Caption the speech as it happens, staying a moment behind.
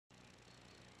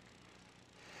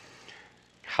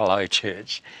Hello,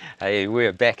 church. Hey,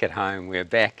 we're back at home. We're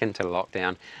back into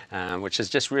lockdown, which is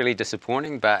just really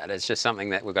disappointing, but it's just something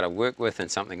that we've got to work with and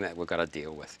something that we've got to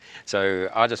deal with. So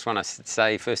I just want to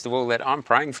say, first of all, that I'm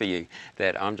praying for you,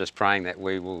 that I'm just praying that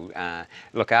we will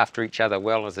look after each other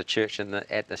well as a church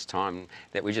at this time,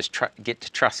 that we just get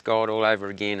to trust God all over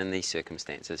again in these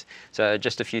circumstances. So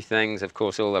just a few things. Of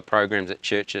course, all the programs at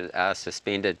church are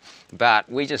suspended, but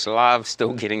we just love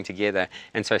still getting together.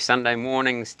 And so Sunday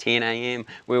mornings, 10 a.m.,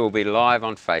 we will be live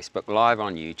on Facebook, live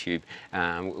on YouTube.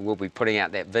 We'll be putting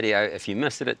out that video. If you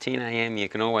missed it at 10 a.m, you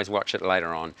can always watch it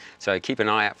later on. So keep an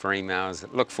eye out for emails.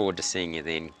 Look forward to seeing you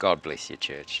then. God bless you,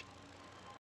 church.